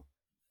be wrong.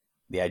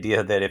 The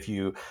idea that if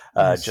you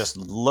Nice. just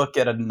look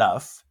at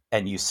enough,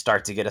 and you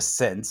start to get a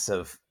sense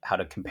of how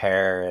to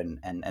compare,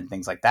 and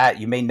things like that,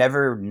 you may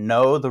never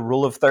know the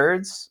rule of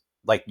thirds.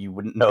 Like, you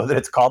wouldn't know that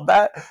it's called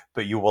that,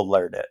 but you will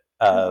learn it.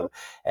 Yeah.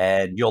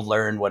 And you'll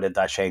learn what a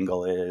Dutch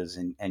angle is,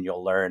 and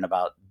you'll learn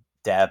about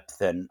depth.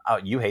 And, oh,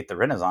 you hate the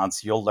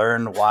Renaissance, you'll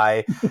learn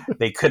why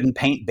they couldn't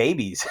paint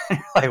babies.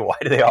 Like, why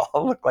do they all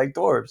look like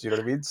dwarves? You know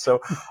what I mean? So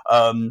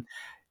um,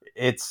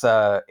 it's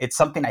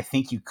something I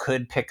think you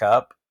could pick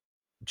up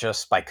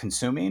just by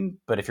consuming,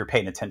 but if you're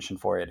paying attention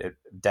for it, it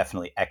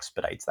definitely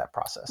expedites that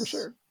For process.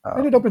 sure.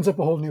 And it opens up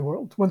a whole new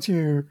world once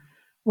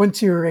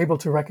you're able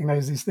to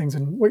recognize these things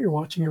and what you're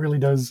watching. It really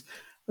does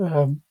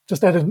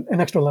just add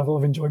an extra level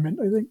of enjoyment,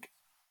 I think.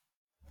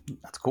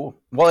 That's cool.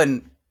 Well,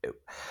 and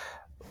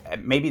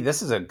maybe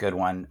this is a good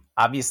one.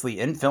 Obviously,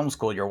 in film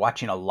school, you're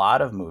watching a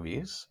lot of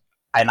movies,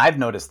 and I've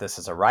noticed this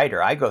as a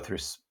writer. I go through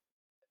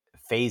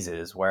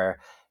phases where,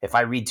 if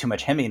I read too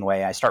much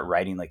Hemingway, I start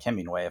writing like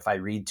Hemingway. If I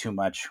read too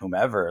much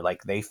whomever,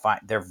 like, they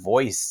find their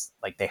voice,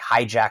 like, they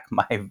hijack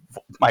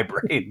my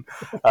brain,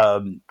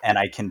 and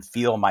I can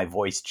feel my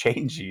voice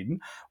changing,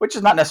 which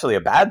is not necessarily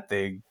a bad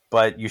thing,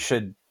 but it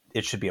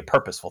should be a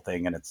purposeful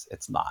thing, and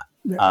it's not.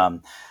 Yeah.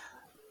 Um,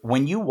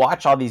 when you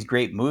watch all these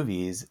great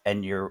movies,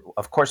 and you're,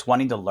 of course,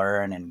 wanting to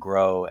learn and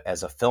grow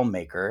as a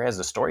filmmaker, as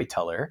a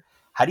storyteller,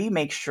 how do you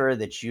make sure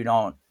that you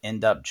don't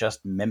end up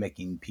just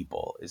mimicking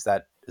people? Is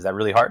that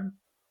really hard?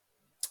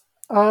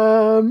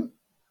 Um,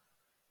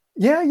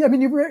 yeah. I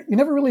mean, you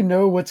never really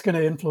know what's going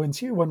to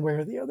influence you one way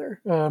or the other,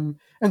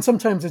 and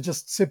sometimes it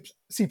just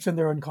seeps in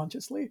there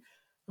unconsciously.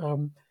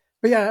 Um,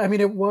 but yeah, I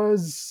mean, it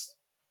was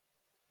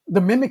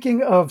the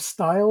mimicking of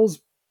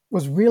styles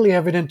was really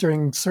evident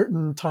during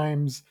certain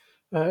times,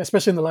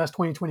 especially in the last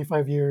 20,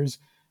 25 years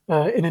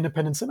in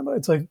independent cinema.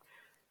 It's like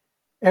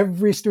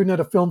every student at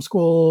a film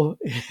school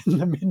in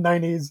the mid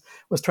 90s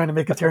was trying to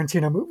make a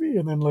Tarantino movie,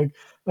 and then like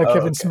a Oh,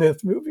 Kevin okay.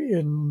 Smith movie,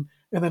 and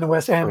then a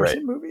Wes Right.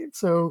 Anderson movie.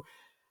 So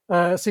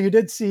you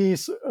did see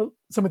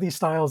some of these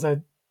styles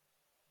that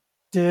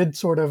did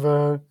sort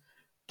of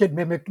get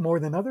mimicked more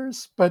than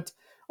others, but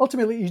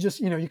ultimately you just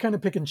you kind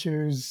of pick and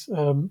choose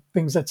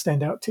things that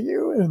stand out to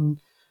you,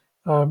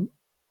 um,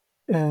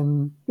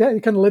 and yeah,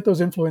 you kind of let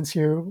those influence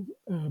you,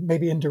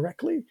 maybe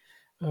indirectly.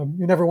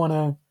 You never want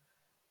to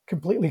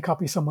completely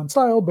copy someone's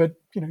style, but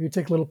you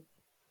take little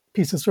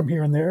pieces from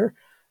here and there,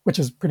 which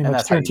is pretty And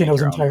much that's how you make Tarantino's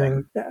your own entire.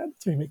 thing. Yeah,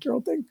 so you make your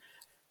own thing.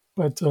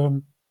 But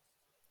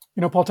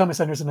Paul Thomas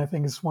Anderson, I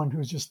think, is one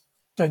who's just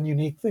done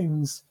unique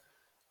things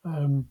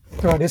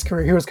throughout his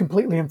career. He was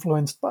completely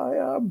influenced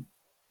by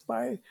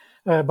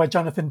by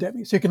Jonathan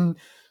Demme. So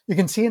you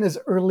can see in his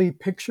early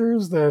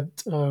pictures that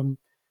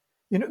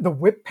the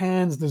whip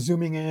pans, the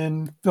zooming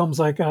in, films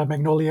like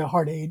Magnolia,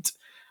 Hard Eight,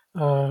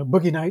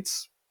 Boogie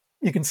Nights.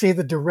 You can see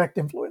the direct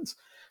influence,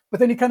 but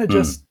then he kind of Mm,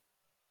 just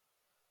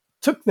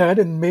took that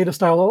and made a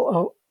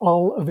style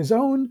all of his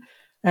own.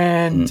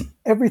 And mm.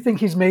 everything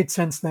he's made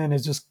since then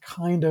is just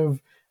kind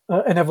of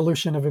an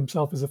evolution of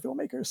himself as a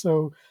filmmaker.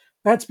 So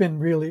that's been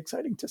really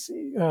exciting to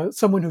see.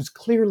 Someone who's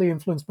clearly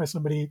influenced by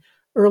somebody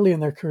early in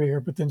their career,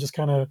 but then just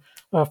kind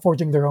of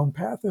forging their own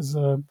path as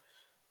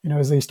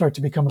as they start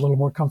to become a little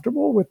more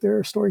comfortable with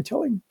their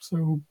storytelling.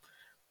 So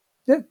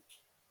yeah,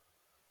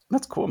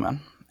 That's cool, man.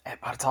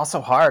 But it's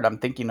also hard. I'm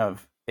thinking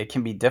of it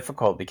can be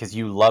difficult because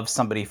you love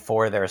somebody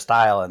for their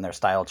style and their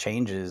style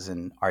changes.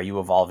 And are you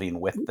evolving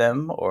with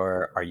them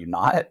or are you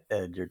not?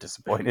 And you're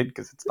disappointed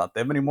because it's not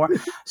them anymore.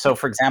 So,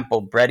 for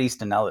example, Bret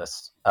Easton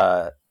Ellis.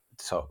 To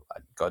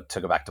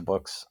go back to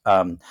books.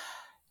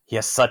 He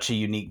has such a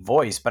unique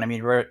voice, but I mean,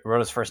 he wrote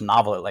his first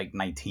novel at like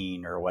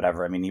 19 or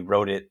whatever. I mean, he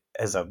wrote it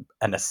as an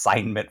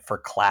assignment for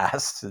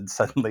class, and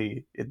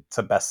suddenly it's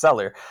a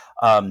bestseller.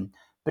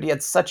 But he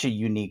had such a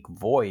unique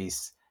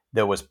voice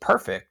that was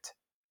perfect,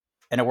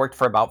 and it worked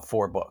for about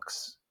 4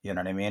 books. You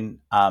know what I mean?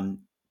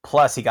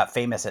 Plus, he got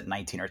famous at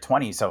 19 or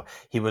 20, so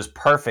he was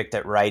perfect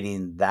at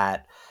writing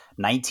that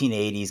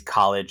 1980s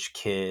college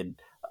kid,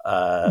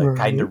 kind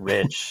right. of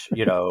rich.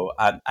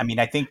 I mean,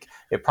 I think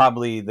it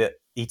probably that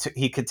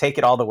he could take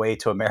it all the way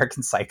to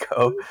American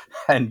Psycho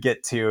and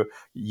get to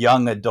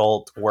young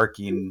adult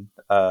working.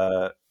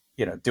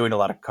 Doing a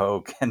lot of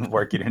coke and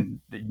working in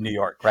New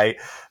York, right?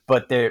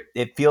 But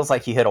it feels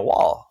like he hit a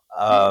wall.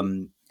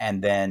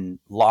 And then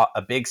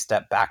a big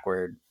step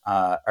backward,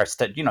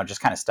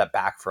 just kind of stepped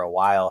back for a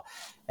while,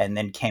 and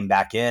then came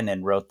back in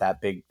and wrote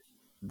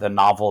the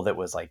novel that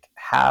was like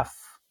half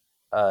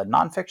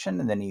nonfiction,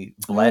 and then he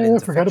bled I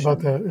into forgot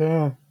about fiction. that.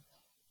 Yeah.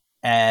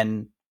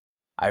 And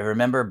I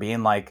remember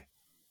being like,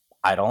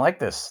 I don't like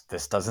this.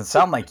 This doesn't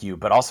sound like you.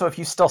 But also, if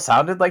you still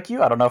sounded like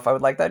you, I don't know if I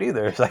would like that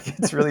either. Like,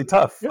 it's really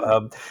tough. Yeah.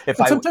 If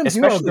And I, sometimes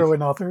you especially outgrow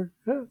an author.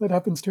 Yeah, that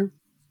happens too.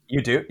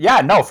 You do?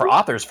 Yeah, no, for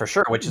authors for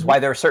sure, which is Mhm. why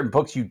there are certain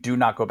books you do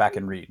not go back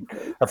and read.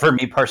 Right. Or for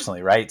me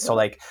personally, right? So Yeah.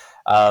 like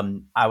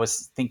I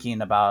was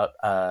thinking about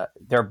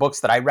there are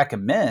books that I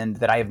recommend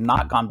that I have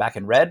not gone back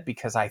and read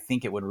because I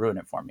think it would ruin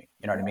it for me.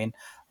 You know what I Yeah. mean?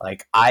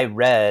 Like I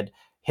read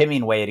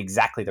Hemingway at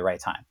exactly the right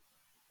time.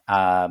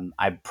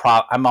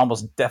 I'm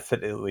almost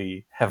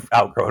definitely have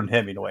outgrown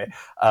Hemingway,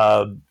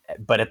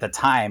 but at the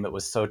time it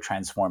was so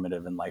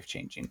transformative and life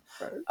changing.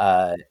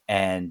 Right.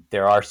 And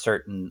there are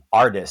certain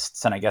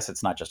artists, and I guess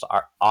it's not just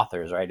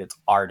authors, right? It's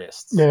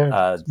artists Yeah.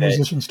 that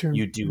Musicians too.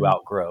 you do Yeah.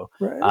 outgrow.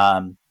 Right.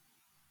 Um,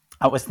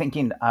 I was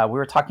thinking we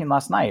were talking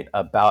last night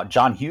about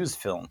John Hughes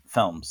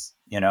films.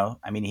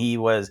 I mean, he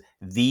was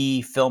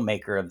the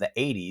filmmaker of the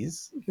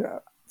 '80s Yeah.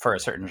 for a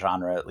certain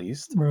genre, at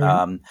least.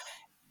 Right.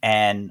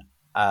 And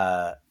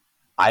uh,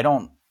 I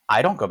don't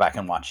I don't go back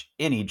and watch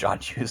any John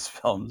Hughes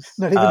films.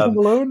 Not even Home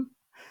Alone.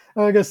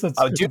 I guess that's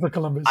Oh, dude, Christopher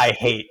Columbus. I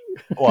hate.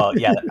 Well,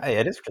 yeah,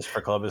 it is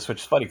Christopher Columbus, which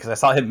is funny because I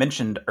saw him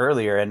mentioned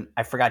earlier, and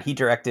I forgot he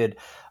directed.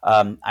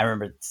 I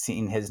remember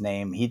seeing his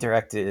name. He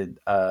directed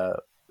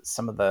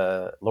some of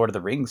the Lord of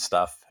the Rings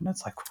stuff, and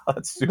it's like, wow,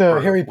 that's The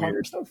super Harry Potter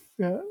weird. stuff.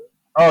 Yeah.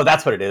 Oh,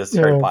 that's what it is,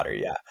 Harry Yeah. Potter.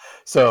 Yeah.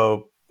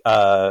 So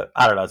I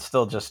don't know. It's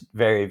still just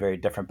very, very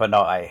different. But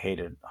no, I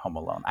hated Home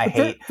Alone. I But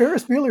hate.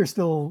 Ferris Bueller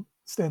still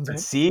stands out.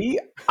 See,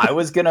 I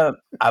was gonna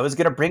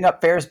bring up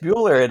Ferris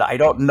Bueller, and I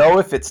don't know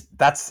if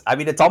that's. I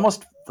mean, it's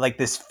almost like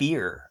this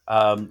fear.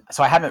 So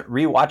I haven't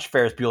rewatched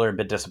Ferris Bueller and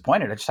been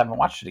disappointed. I just haven't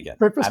watched it again. I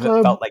Breakfast haven't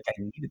Club felt like I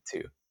needed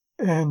to.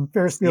 and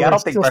Ferris See, I Bueller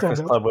don't think still stand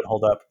Breakfast out. Club would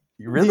hold up.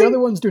 You The really? other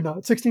ones do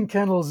not. 16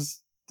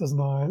 Candles does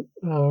not.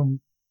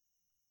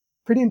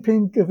 Pretty in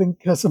Pink, I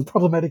think, has some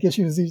problematic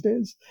issues these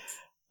days.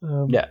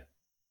 Um, Yeah.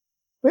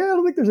 but yeah, I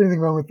don't think there's anything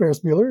wrong with Ferris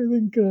Bueller. I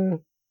think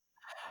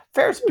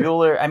Ferris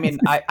Bueller. I mean,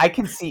 I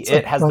can see it's a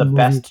it has the fun movie.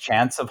 best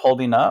chance of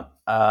holding up.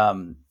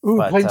 Ooh,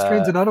 But Planes,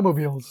 Trains, and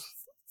Automobiles.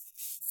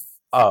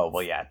 oh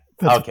well, yeah.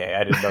 That's Okay,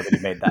 I didn't know that he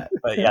made that.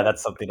 But yeah, yeah,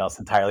 that's something else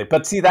entirely.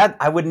 But see that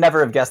I would never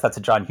have guessed that's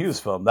a John Hughes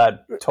film.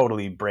 That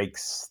totally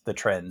breaks the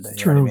trend. You know what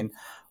I true. mean?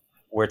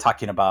 We're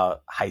talking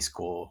about high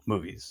school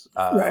movies.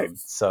 Right.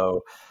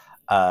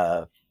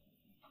 Uh,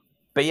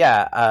 but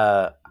yeah,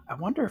 I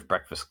wonder if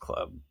Breakfast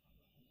Club.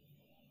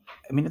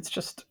 I mean, it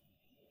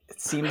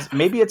seems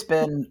maybe it's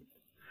been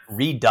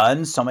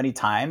redone so many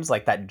times,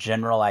 like that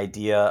general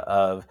idea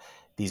of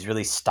these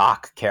really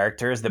stock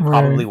characters that Right.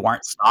 probably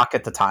weren't stock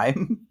at the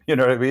time, you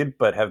know what I mean,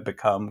 but have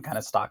become kind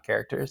of stock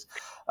characters.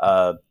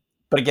 Uh,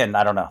 but again,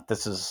 I don't know.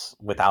 This is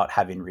without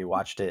having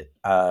rewatched it.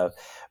 But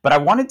I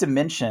wanted to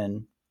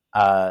mention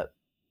uh,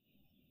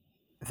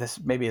 this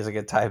maybe is a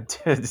good time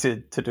to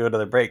do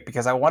another break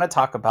because I want to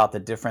talk about the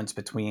difference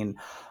between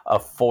a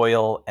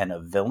foil and a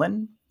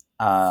villain.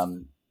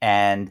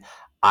 And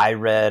I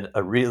read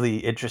a really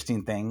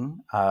interesting thing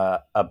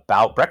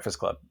about Breakfast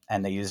Club,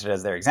 and they used it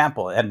as their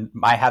example. And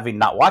my having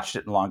not watched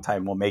it in a long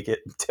time will make it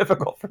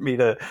difficult for me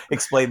to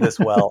explain this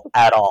well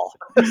at all.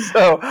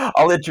 So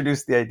I'll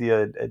introduce the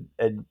idea,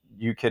 and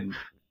you can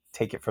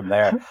take it from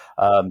there.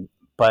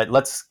 But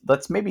let's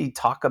maybe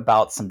talk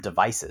about some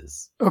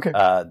devices Okay.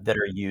 that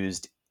are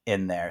used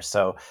in there.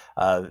 So,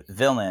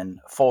 villain,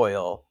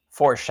 foil,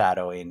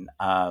 foreshadowing,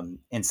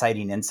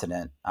 inciting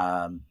incident,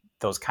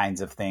 those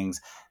kinds of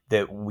things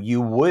that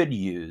you would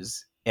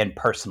use in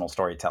personal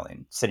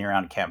storytelling, sitting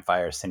around a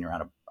campfire, sitting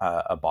around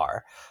a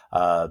bar.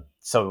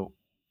 So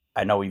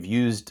I know we've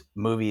used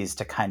movies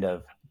to kind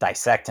of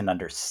dissect and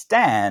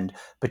understand,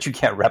 but you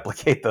can't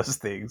replicate those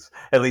things,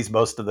 at least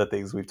most of the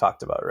things we've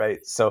talked about,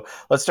 right? So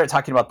let's start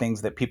talking about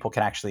things that people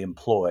can actually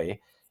employ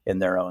in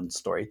their own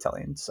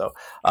storytelling. So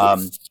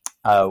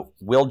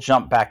we'll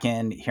jump back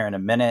in here in a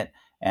minute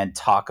and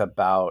talk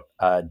about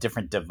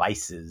different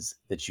devices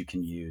that you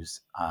can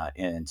use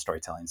in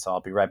storytelling. So I'll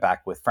be right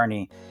back with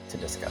Fernie to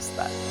discuss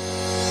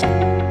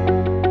that.